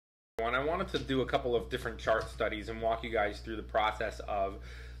And I wanted to do a couple of different chart studies and walk you guys through the process of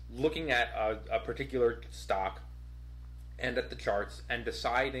looking at a particular stock and at the charts and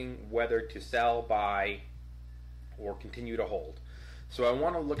deciding whether to sell, buy, or continue to hold. So I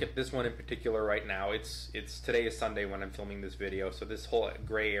want to look at this one in particular right now. Today is Sunday when I'm filming this video, so this whole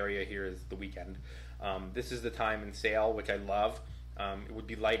gray area here is the weekend. This is the time in sale, which I love. It would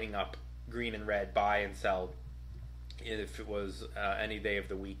be lighting up green and red, buy and sell, if it was any day of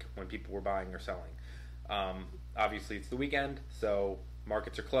the week when people were buying or selling. Obviously it's the weekend, so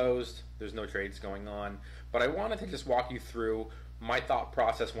markets are closed, there's no trades going on, but I wanted to just walk you through my thought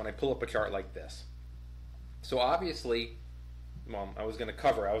process when I pull up a chart like this. So obviously, well, I was going to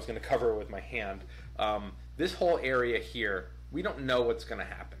cover it with my hand. This whole area here, we don't know what's going to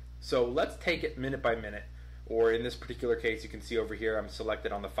happen. So let's take it minute by minute, or in this particular case, you can see over here I'm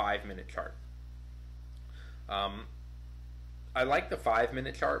selected on the 5-minute chart. I like the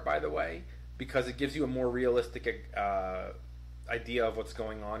 5-minute chart, by the way, because it gives you a more realistic idea of what's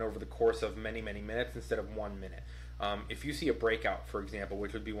going on over the course of many minutes instead of 1 minute. If you see a breakout, for example,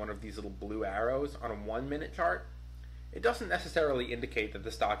 which would be one of these little blue arrows on a 1-minute chart, it doesn't necessarily indicate that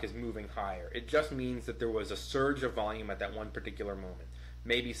the stock is moving higher. It just means that there was a surge of volume at that one particular moment.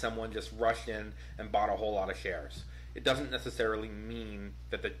 Maybe someone just rushed in and bought a whole lot of shares. It doesn't necessarily mean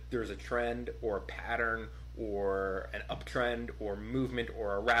that there's a trend or a pattern or an uptrend or movement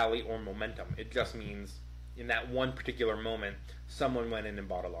or a rally or momentum. It just means in that one particular moment, someone went in and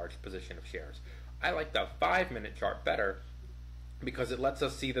bought a large position of shares. I like the 5-minute chart better because it lets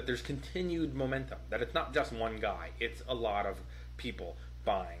us see that there's continued momentum, that it's not just one guy, it's a lot of people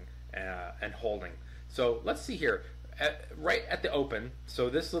buying and holding. So let's see here. Right at the open, so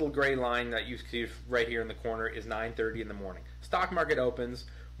this little gray line that you see right here in the corner is 9:30 in the morning. Stock market opens,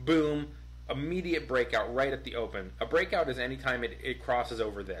 boom, immediate breakout right at the open. A breakout is anytime it crosses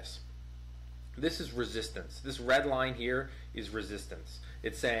over this. This is resistance. This red line here is resistance.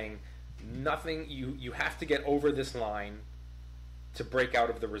 It's saying nothing, you have to get over this line to break out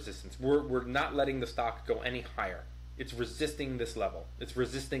of the resistance. We're not letting the stock go any higher. It's resisting this level. It's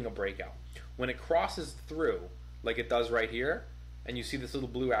resisting a breakout. When it crosses through, like it does right here, and you see this little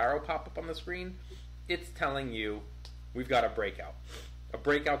blue arrow pop up on the screen, it's telling you we've got a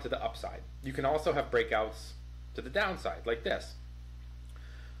breakout to the upside. You can also have breakouts to the downside, like this.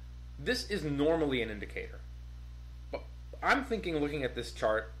 This is normally an indicator, but I'm thinking, looking at this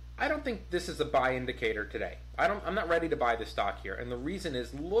chart, I don't think this is a buy indicator today. I'm not ready to buy this stock here, and the reason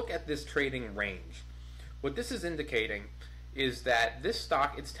is, look at this trading range. What this is indicating is that this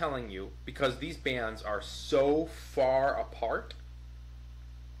stock, it's telling you, because these bands are so far apart,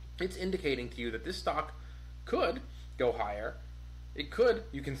 it's indicating to you that this stock could go higher. It could,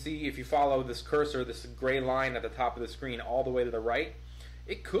 you can see if you follow this cursor, this gray line at the top of the screen all the way to the right,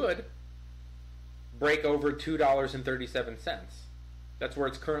 it could break over $2.37. That's where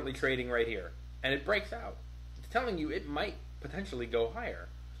it's currently trading right here. And it breaks out. It's telling you it might potentially go higher.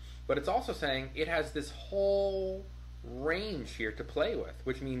 But it's also saying it has this whole range here to play with,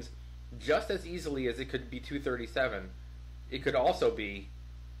 which means just as easily as it could be 237, it could also be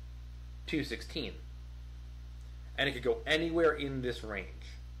 216. And it could go anywhere in this range.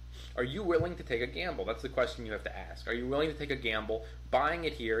 Are you willing to take a gamble? That's the question you have to ask. Are you willing to take a gamble buying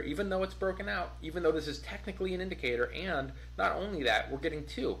it here, even though it's broken out, even though this is technically an indicator, and not only that, we're getting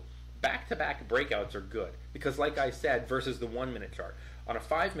two. Back-to-back breakouts are good because, like I said, versus the 1-minute chart. On a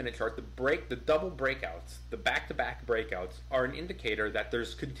 5-minute chart, the double breakouts, the back-to-back breakouts, are an indicator that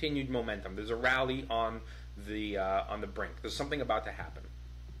there's continued momentum. There's a rally on the brink. There's something about to happen.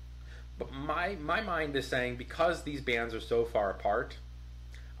 But my mind is saying, because these bands are so far apart,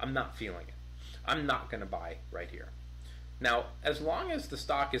 I'm not feeling it. I'm not going to buy right here. Now, as long as the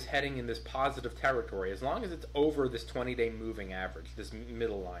stock is heading in this positive territory, as long as it's over this 20-day moving average, this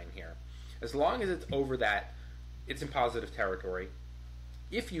middle line here, as long as it's over that, it's in positive territory.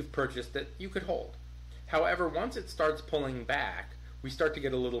 If you've purchased it, you could hold. However, once it starts pulling back, we start to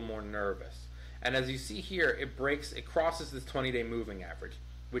get a little more nervous. And as you see here, it crosses this 20-day moving average,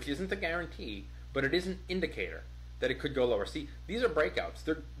 which isn't a guarantee, but it is an indicator that it could go lower. See, these are breakouts.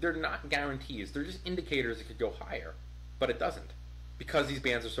 They're not guarantees. They're just indicators it could go higher. But it doesn't, because these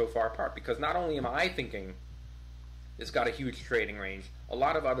bands are so far apart. Because not only am I thinking it's got a huge trading range, a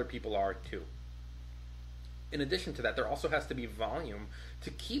lot of other people are too. In addition to that, there also has to be volume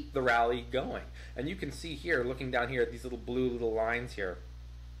to keep the rally going. And you can see here, looking down here at these blue little lines here,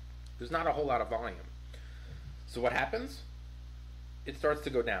 there's not a whole lot of volume. So what happens? It starts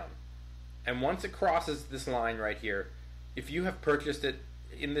to go down. And once it crosses this line right here, if you have purchased it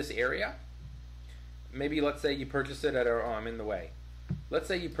in this area, maybe let's say you purchase it at, I'm in the way. let's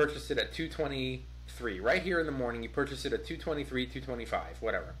say you purchased it at 223. Right here in the morning, you purchased it at 223, 225,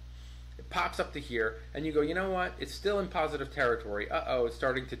 whatever. It pops up to here, and you go, you know what? It's still in positive territory. Uh-oh, it's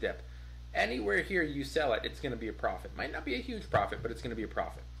starting to dip. Anywhere here you sell it, it's going to be a profit. Might not be a huge profit, but it's going to be a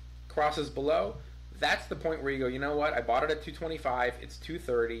profit. Crosses below, that's the point where you go, you know what? I bought it at 225. It's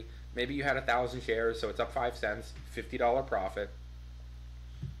 230. Maybe you had 1,000 shares, so it's up 5 cents, $50 profit.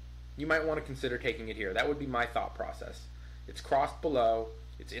 You might want to consider taking it here. That would be my thought process. It's crossed below.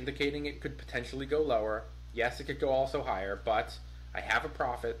 It's indicating it could potentially go lower. Yes, it could go also higher, but I have a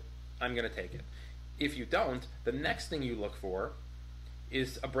profit. I'm going to take it. If you don't, the next thing you look for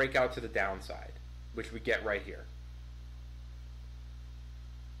is a breakout to the downside, which we get right here.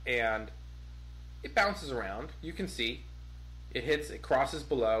 And it bounces around. You can see it hits, it crosses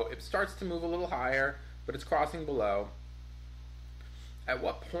below. It starts to move a little higher, but it's crossing below. At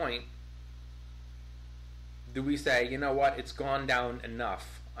what point do we say, you know what, it's gone down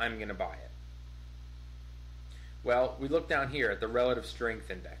enough, I'm going to buy it? Well, we look down here at the relative strength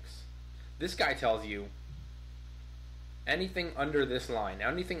index. This guy tells you anything under this line,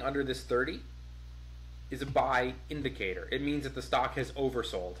 anything under this 30 is a buy indicator. It means that the stock has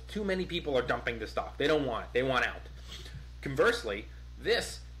oversold. Too many people are dumping the stock. They don't want it. They want out. Conversely,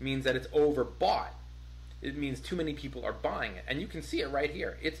 this means that it's overbought. It means too many people are buying it. And you can see it right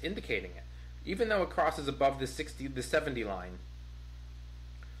here. It's indicating it. Even though it crosses above the 70 line,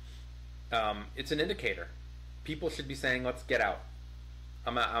 it's an indicator. People should be saying, let's get out.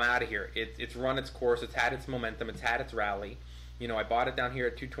 I'm out of here. It's run its course. It's had its momentum. It's had its rally. You know, I bought it down here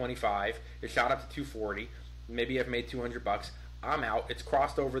at 225. It shot up to 240. Maybe I've made 200 bucks. I'm out. It's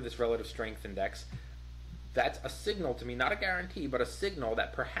crossed over this relative strength index. That's a signal to me, not a guarantee, but a signal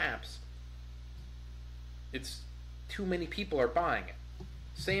that perhaps it's too many people are buying it.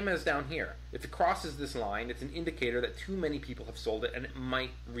 Same as down here. If it crosses this line, it's an indicator that too many people have sold it, and it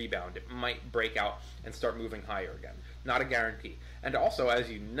might rebound. It might break out and start moving higher again. Not a guarantee. And also,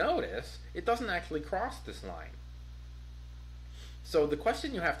 as you notice, it doesn't actually cross this line. So the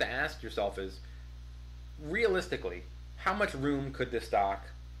question you have to ask yourself is, realistically, how much room could this stock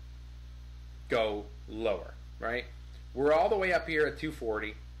go lower, right? We're all the way up here at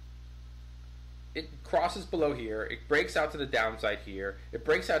 240. It crosses below here. It breaks out to the downside here. It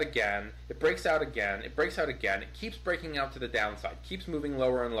breaks out again. It breaks out again. It breaks out again. It keeps breaking out to the downside. Keeps moving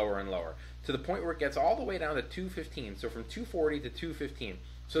lower and lower and lower to the point where it gets all the way down to 215. So from 240 to 215.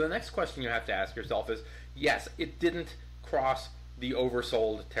 So the next question you have to ask yourself is, yes, it didn't cross the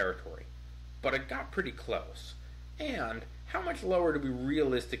oversold territory, but it got pretty close. And how much lower do we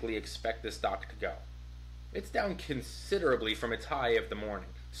realistically expect this stock to go? It's down considerably from its high of the morning,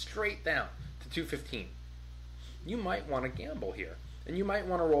 straight down to 215. You might want to gamble here, and you might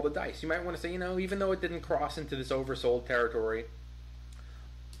want to roll the dice. You might want to say, you know, even though it didn't cross into this oversold territory,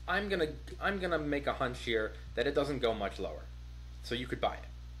 I'm gonna make a hunch here that it doesn't go much lower. So you could buy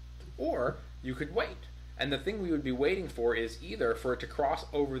it, or you could wait. And the thing we would be waiting for is either for it to cross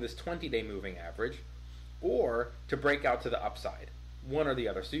over this 20-day moving average, or to break out to the upside, one or the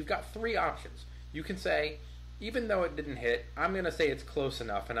other. So you've got three options. You can say, even though it didn't hit, I'm going to say it's close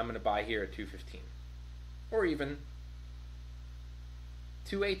enough, and I'm going to buy here at 215. Or even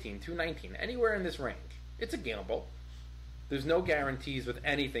 218, 219, anywhere in this range. It's a gamble. There's no guarantees with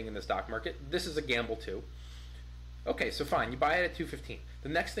anything in the stock market. This is a gamble too. Okay, so fine, you buy it at 215. The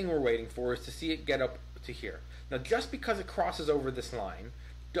next thing we're waiting for is to see it get up to here. Now, just because it crosses over this line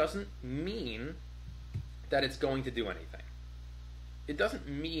doesn't mean that it's going to do anything. It doesn't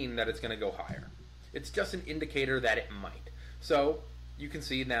mean that it's going to go higher. It's just an indicator that it might. So you can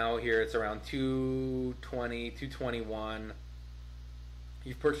see now here it's around 220, 221.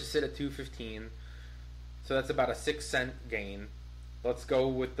 You've purchased it at 215. So that's about a 6-cent gain. Let's go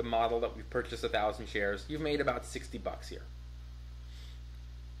with the model that we've purchased 1,000 shares. You've made about 60 bucks here.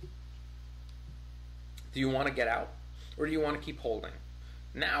 Do you want to get out, or do you want to keep holding?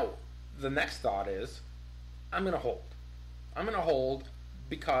 Now, the next thought is, I'm going to hold. I'm going to hold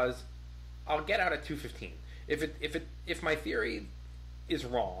because I'll get out at 215. If my theory is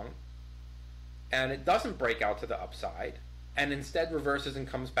wrong, and it doesn't break out to the upside, and instead reverses and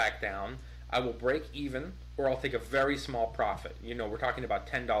comes back down, I will break even, or I'll take a very small profit. You know, we're talking about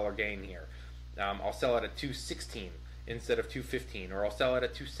 $10 gain here. I'll sell it at 216 instead of 215, or I'll sell it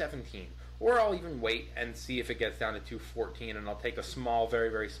at 217, or I'll even wait and see if it gets down to 214, and I'll take a small, very,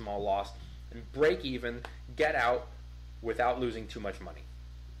 very small loss and break even, get out without losing too much money.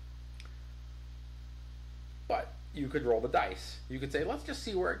 But you could roll the dice. You could say, let's just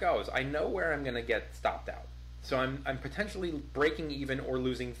see where it goes. I know where I'm going to get stopped out. So I'm potentially breaking even or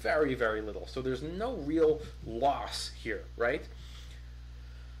losing very, very little. So there's no real loss here, right?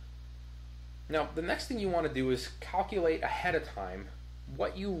 Now, the next thing you want to do is calculate ahead of time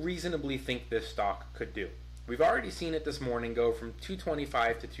what you reasonably think this stock could do. We've already seen it this morning go from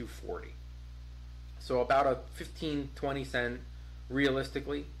 225 to 240. So about a 15-20 cent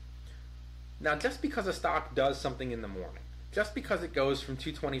realistically. Now, just because a stock does something in the morning, just because it goes from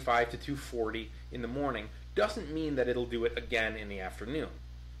 225 to 240 in the morning, doesn't mean that it'll do it again in the afternoon,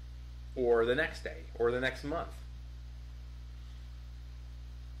 or the next day, or the next month.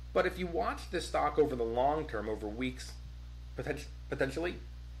 But if you watch this stock over the long term, over weeks, potentially,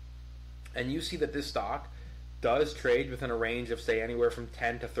 and you see that this stock does trade within a range of, say, anywhere from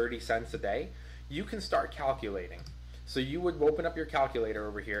 10 to 30 cents a day, you can start calculating. So you would open up your calculator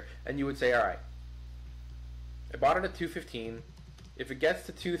over here, and you would say, all right, I bought it at 215. If it gets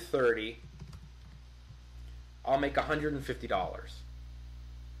to 230, I'll make $150.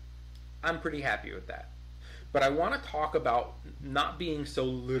 I'm pretty happy with that. But I want to talk about not being so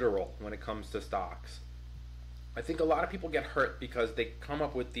literal when it comes to stocks. I think a lot of people get hurt because they come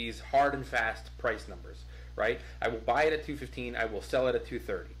up with these hard and fast price numbers, right? I will buy it at 215, I will sell it at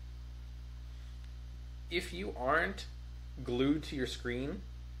 230. If you aren't glued to your screen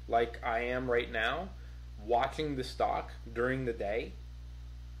like I am right now, watching the stock during the day,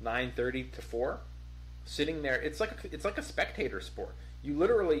 9:30 to 4, sitting there, it's like a spectator sport. You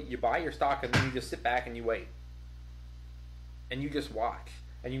literally, you buy your stock and then you just sit back and you wait. And you just watch.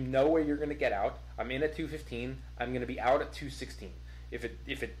 And you know where you're going to get out. I'm in at 215. I'm going to be out at 216. If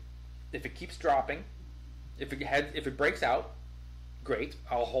it keeps dropping, if it breaks out, great.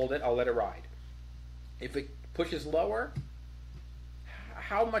 I'll hold it. I'll let it ride. If it pushes lower,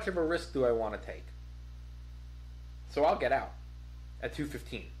 how much of a risk do I want to take? So I'll get out at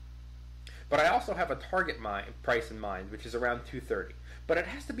 215. But I also have a target price in mind, which is around 230. But it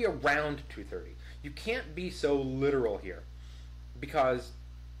has to be around 230. You can't be so literal here, because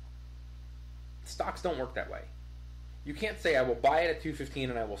stocks don't work that way. You can't say I will buy it at 215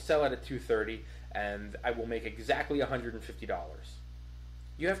 and I will sell it at 230 and I will make exactly $150.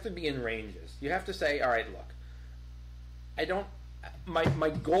 You have to be in ranges. You have to say, all right, look, my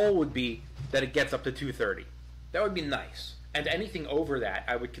goal would be that it gets up to 230. That would be nice. And anything over that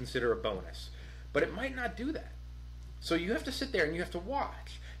I would consider a bonus. But it might not do that. So you have to sit there and you have to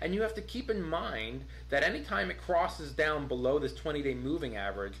watch. And you have to keep in mind that anytime it crosses down below this 20-day moving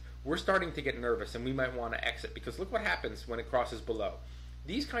average, we're starting to get nervous and we might want to exit, because look what happens when it crosses below.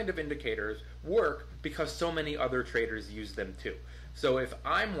 These kind of indicators work because so many other traders use them too. So if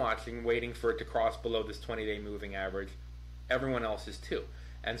I'm watching, waiting for it to cross below this 20-day moving average, everyone else is too.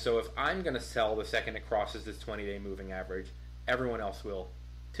 And so if I'm going to sell the second it crosses this 20-day moving average, everyone else will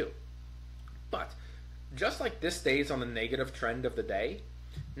too. But just like this stays on the negative trend of the day,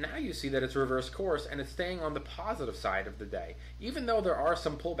 now you see that it's reverse course and it's staying on the positive side of the day. Even though there are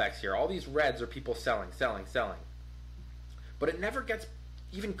some pullbacks here, all these reds are people selling. But it never gets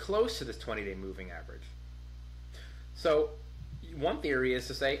even close to this 20-day moving average. So one theory is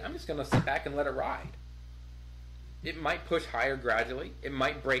to say, I'm just going to sit back and let it ride. It might push higher gradually. It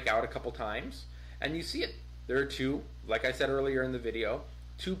might break out a couple times. And you see it. There are two, like I said earlier in the video,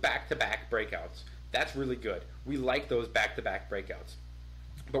 two back-to-back breakouts. That's really good. We like those back-to-back breakouts.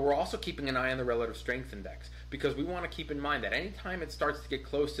 But we're also keeping an eye on the relative strength index, because we want to keep in mind that anytime it starts to get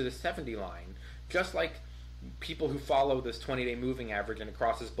close to the 70 line, just like people who follow this 20-day moving average and it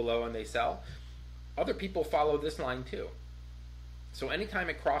crosses below and they sell, other people follow this line too. So anytime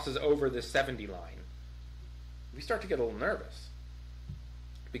it crosses over this 70 line, we start to get a little nervous,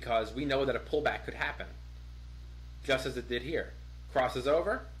 because we know that a pullback could happen, just as it did here. Crosses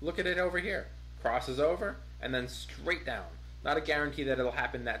over, look at it over here. Crosses over, and then straight down. Not a guarantee that it'll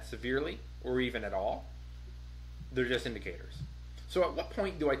happen that severely, or even at all. They're just indicators. So at what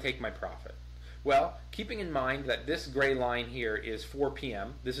point do I take my profit? Well, keeping in mind that this gray line here is 4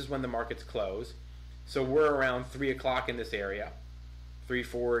 p.m., this is when the markets close, so we're around 3 o'clock in this area,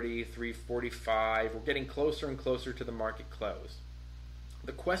 3:40, 3:45, we're getting closer and closer to the market close.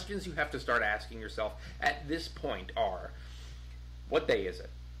 The questions you have to start asking yourself at this point are, what day is it?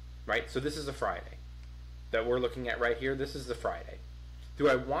 Right? So this is a Friday that we're looking at right here. This is the Friday. Do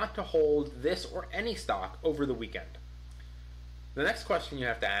I want to hold this or any stock over the weekend? The next question you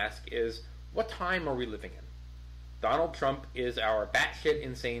have to ask is, what time are we living in? Donald Trump is our batshit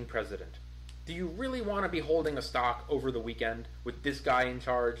insane president. Do you really want to be holding a stock over the weekend with this guy in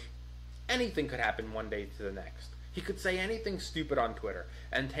charge? Anything could happen one day to the next. He could say anything stupid on Twitter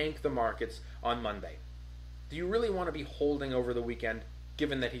and tank the markets on Monday. Do you really want to be holding over the weekend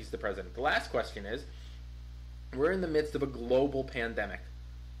given that he's the president? The last question is, we're in the midst of a global pandemic.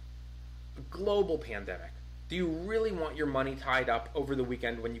 A global pandemic. Do you really want your money tied up over the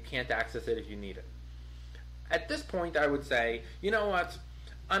weekend when you can't access it if you need it? At this point, I would say, you know what?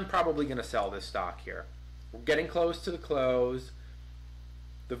 I'm probably going to sell this stock here. We're getting close to the close.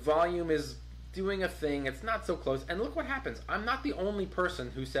 The volume is doing a thing. It's not so close. And look what happens. I'm not the only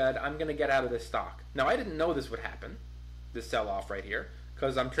person who said I'm going to get out of this stock. Now, I didn't know this would happen, this sell-off right here,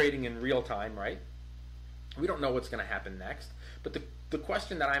 because I'm trading in real time, right? We don't know what's going to happen next. But the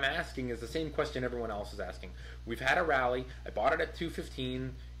question that I'm asking is the same question everyone else is asking. We've had a rally. I bought it at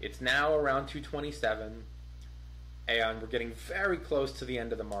 215. It's now around 227. And we're getting very close to the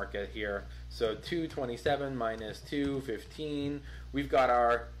end of the market here. So 227 minus 215. We've got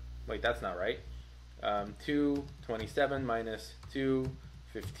our, wait, that's not right. 227 minus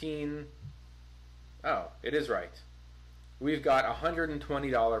 215. Oh, it is right. We've got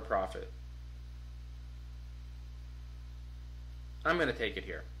 $120 profit. I'm going to take it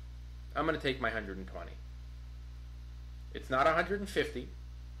here. I'm going to take my 120. It's not 150,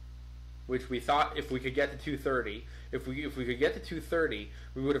 which we thought if we could get to 230, if we could get to 230,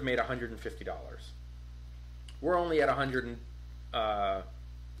 we would have made $150. We're only at 100,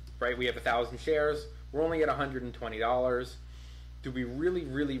 right? We have 1,000 shares. We're only at $120. Do we really,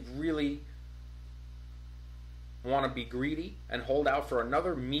 really, really want to be greedy and hold out for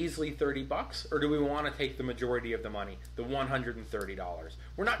another measly 30 bucks, or do we want to take the majority of the money, the $130?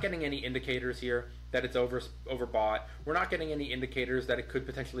 We're not getting any indicators here that it's overbought. We're not getting any indicators that it could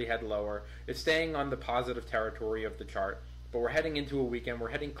potentially head lower. It's staying on the positive territory of the chart, but we're heading into a weekend. We're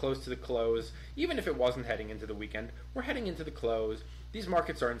heading close to the close. Even if it wasn't heading into the weekend, we're heading into the close. These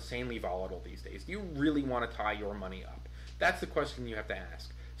markets are insanely volatile these days. Do you really want to tie your money up? That's the question you have to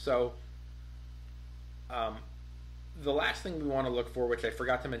ask. So, the last thing we want to look for, which I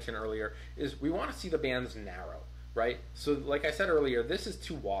forgot to mention earlier, is we want to see the bands narrow, right? So like I said earlier, this is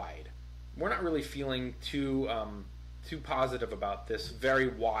too wide. We're not really feeling too positive about this very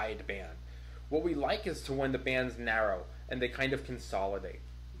wide band. What we like is to when the bands narrow and they kind of consolidate.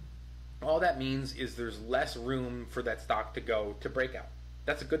 All that means is there's less room for that stock to go to breakout.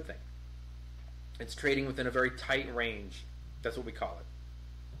 That's a good thing. It's trading within a very tight range. That's what we call it.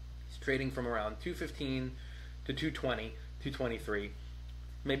 It's trading from around 215 to 220, 223,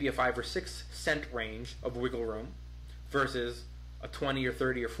 maybe a 5 or 6 cent range of wiggle room versus a 20 or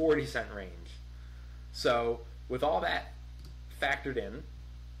 30 or 40 cent range. So with all that factored in,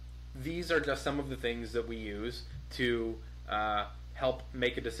 these are just some of the things that we use to help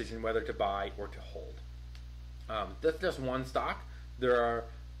make a decision whether to buy or to hold. That's just one stock. There are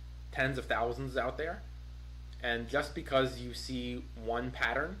tens of thousands out there, and just because you see one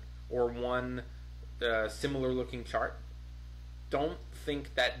pattern or one similar looking chart, don't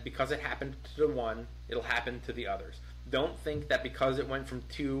think that because it happened to the one, it'll happen to the others. Don't think that because it went from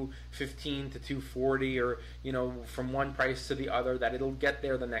 215 to 240, or from one price to the other, that it'll get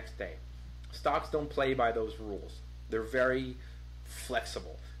there the next day. Stocks don't play by those rules. They're very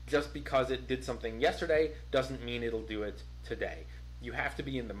flexible. Just because it did something yesterday doesn't mean it'll do it today. You have to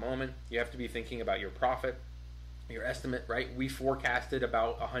be in the moment. You have to be thinking about your profit, your estimate, right? We forecasted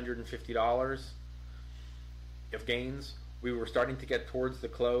about $150 of gains. We were starting to get towards the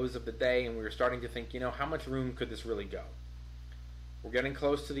close of the day, and we were starting to think, how much room could this really go? We're getting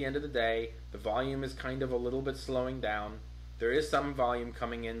close to the end of the day. The volume is kind of a little bit slowing down. There is some volume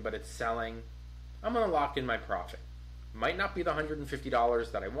coming in, but it's selling. I'm going to lock in my profit. Might not be the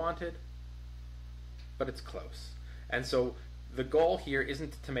 $150 that I wanted, but it's close. And so the goal here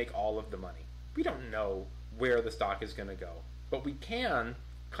isn't to make all of the money. We don't know where the stock is going to go, but we can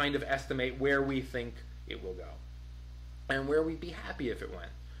kind of estimate where we think it will go and where we'd be happy if it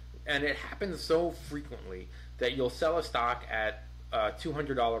went. And it happens so frequently that you'll sell a stock at a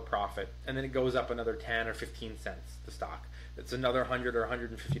 $200 profit, and then it goes up another 10 or 15 cents, the stock. It's another $100 or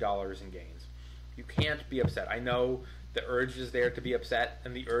 $150 in gains. You can't be upset. I know the urge is there to be upset,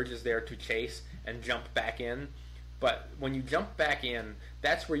 and the urge is there to chase and jump back in, but when you jump back in,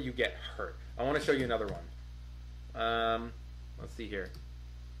 that's where you get hurt. I want to show you another one. Let's see here.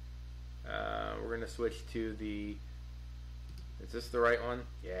 We're going to switch to the... Is this the right one?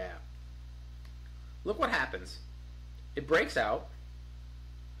 Yeah. Look what happens. It breaks out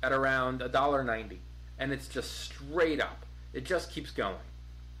at around $1.90, and it's just straight up. It just keeps going.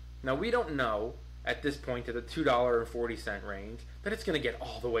 Now, we don't know at this point at the $2.40 range that it's going to get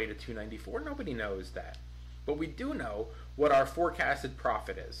all the way to $2.94. Nobody knows that. But we do know what our forecasted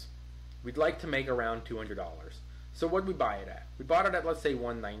profit is. We'd like to make around $200. So what did we buy it at? We bought it at, let's say,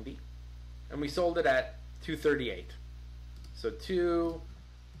 $190, and we sold it at $238. So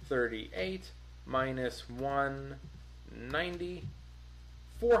 $238 minus $190,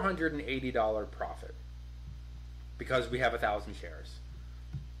 $480 profit. because we have 1,000 shares.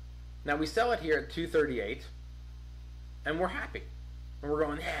 Now we sell it here at 238, and we're happy. And we're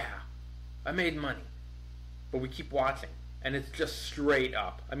going, yeah, I made money. But we keep watching, and it's just straight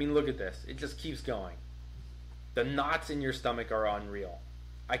up. I mean, look at this. It just keeps going. The knots in your stomach are unreal.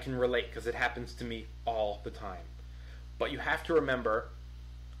 I can relate because it happens to me all the time. But you have to remember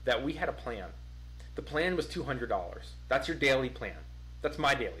that we had a plan. The plan was $200. That's your daily plan. That's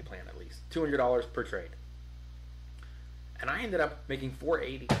my daily plan, at least. $200 per trade. And I ended up making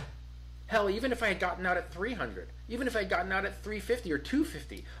 $480. Hell, even if I had gotten out at $300, even if I had gotten out at $350 or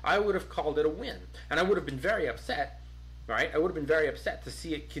 $250, I would have called it a win. And I would have been very upset, right? I would have been very upset to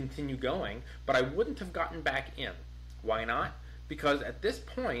see it continue going, but I wouldn't have gotten back in. Why not? Because at this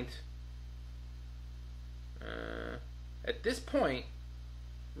point,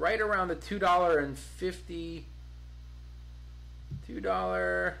 right around the $2.50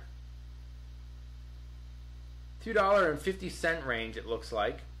 range, it looks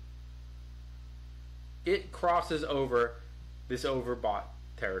like, it crosses over this overbought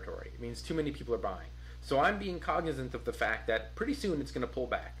territory. It means too many people are buying. So I'm being cognizant of the fact that pretty soon it's going to pull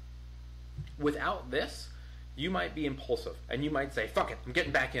back. Without this, you might be impulsive and you might say, fuck it, I'm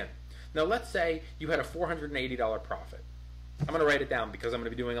getting back in. Now let's say you had a $480 profit. I'm going to write it down because I'm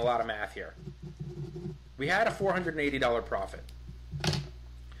going to be doing a lot of math here. We had a $480 profit.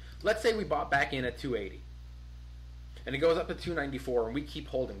 Let's say we bought back in at 280. And it goes up to 294 and we keep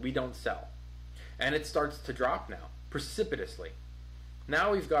holding. We don't sell. And it starts to drop now, precipitously.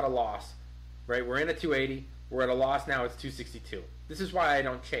 Now we've got a loss, right? We're in at 280. We're at a loss now. It's 262. This is why I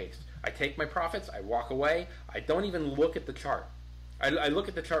don't chase. I take my profits. I walk away. I don't even look at the chart. I look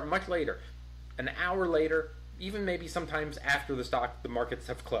at the chart much later. An hour later, even maybe sometimes after the markets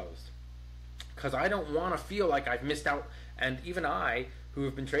have closed. Because I don't want to feel like I've missed out. And even I, who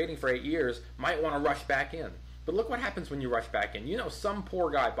have been trading for 8 years, might want to rush back in. But look what happens when you rush back in. You know, some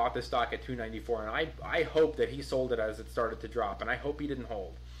poor guy bought this stock at 294, and I hope that he sold it as it started to drop, and I hope he didn't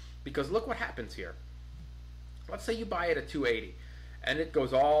hold. Because look what happens here. Let's say you buy it at 280, and it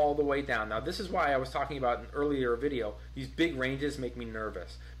goes all the way down. Now, this is why I was talking about in an earlier video. These big ranges make me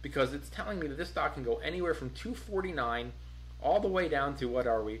nervous, because it's telling me that this stock can go anywhere from 249 all the way down to, what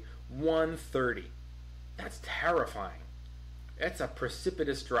are we, 130. That's terrifying. It's a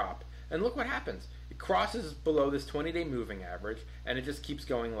precipitous drop. And look what happens. It crosses below this 20-day moving average, and it just keeps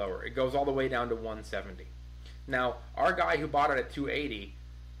going lower. It goes all the way down to 170. Now, our guy who bought it at 280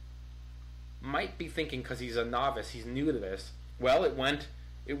 might be thinking, because he's a novice, he's new to this, well, it went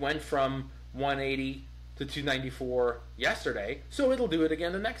from 180 to 294 yesterday, so it'll do it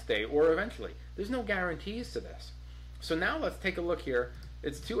again the next day, or eventually. There's no guarantees to this. So now let's take a look here.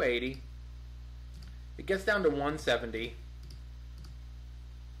 It's 280. It gets down to 170.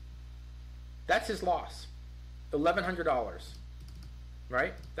 That's his loss, $1,100,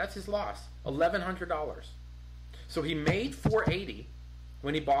 right? That's his loss, $1,100. So he made $480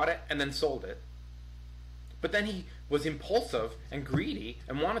 when he bought it and then sold it. But then he was impulsive and greedy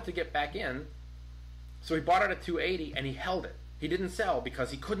and wanted to get back in. So he bought it at 280 and he held it. He didn't sell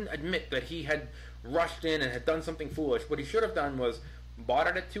because he couldn't admit that he had rushed in and had done something foolish. What he should have done was bought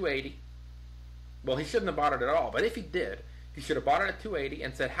it at 280. Well, he shouldn't have bought it at all, but if he did, he should have bought it at 280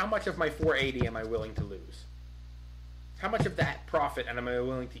 and said, how much of my 480 am I willing to lose? How much of that profit am I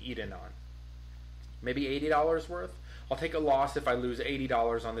willing to eat in on? Maybe $80 worth? I'll take a loss if I lose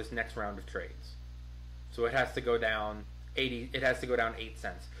 $80 on this next round of trades. So it has to go down 8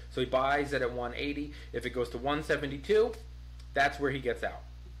 cents. So he buys it at 180. If it goes to 172, that's where he gets out.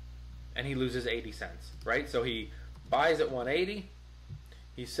 And he loses 80 cents, right? So he buys at 180.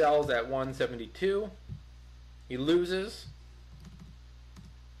 He sells at 172. He loses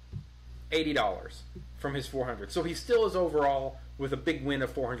 $80 from his 400. So he still is overall with a big win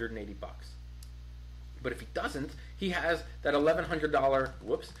of 480 bucks. But if he doesn't, he has that $1,100,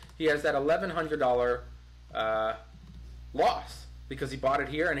 he has that $1,100 loss because he bought it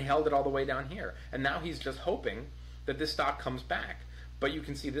here and he held it all the way down here. And now he's just hoping that this stock comes back. But you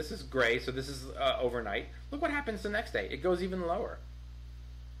can see this is gray, so this is overnight. Look what happens the next day. It goes even lower.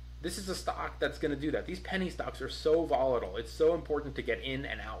 This is a stock that's going to do that. These penny stocks are so volatile. It's so important to get in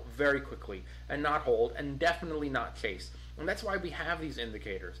and out very quickly and not hold and definitely not chase. And that's why we have these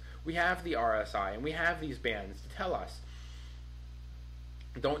indicators. We have the RSI and we have these bands to tell us,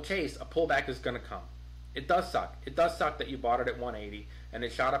 don't chase, a pullback is going to come. It does suck. It does suck that you bought it at 180 and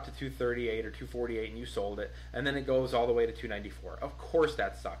it shot up to 238 or 248 and you sold it and then it goes all the way to 294. Of course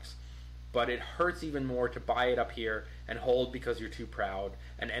that sucks. But it hurts even more to buy it up here and hold because you're too proud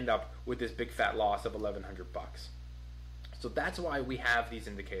and end up with this big fat loss of 1,100 bucks. So that's why we have these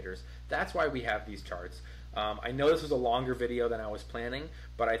indicators. That's why we have these charts. I know this was a longer video than I was planning,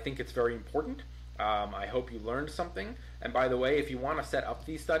 but I think it's very important. I hope you learned something. And by the way, if you want to set up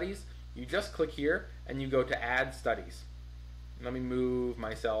these studies, you just click here and you go to Add Studies. Let me move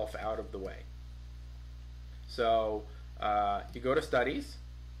myself out of the way. So you go to Studies,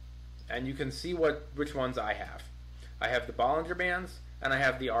 and you can see which ones I have. I have the Bollinger Bands, and I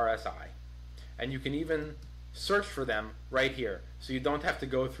have the RSI. And you can even search for them right here, so you don't have to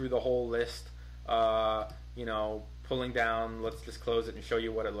go through the whole list, you know, pulling down. Let's just close it and show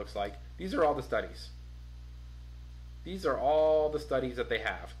you what it looks like. These are all the studies. These are all the studies that they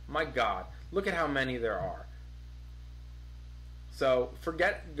have. My God, look at how many there are. So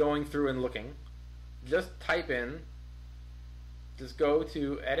forget going through and looking. Just type in, just go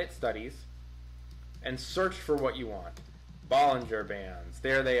to Edit Studies and search for what you want. Bollinger Bands,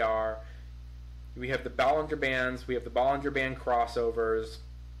 there they are. We have the Bollinger Bands, we have the Bollinger Band crossovers.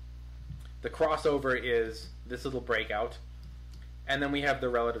 The crossover is this little breakout. And then we have the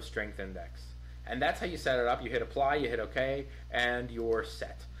relative strength index. And that's how you set it up. You hit apply, you hit OK, and you're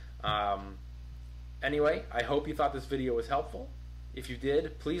set. Anyway, I hope you thought this video was helpful. If you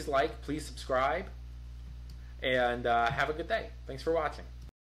did, please like, please subscribe, and have a good day. Thanks for watching.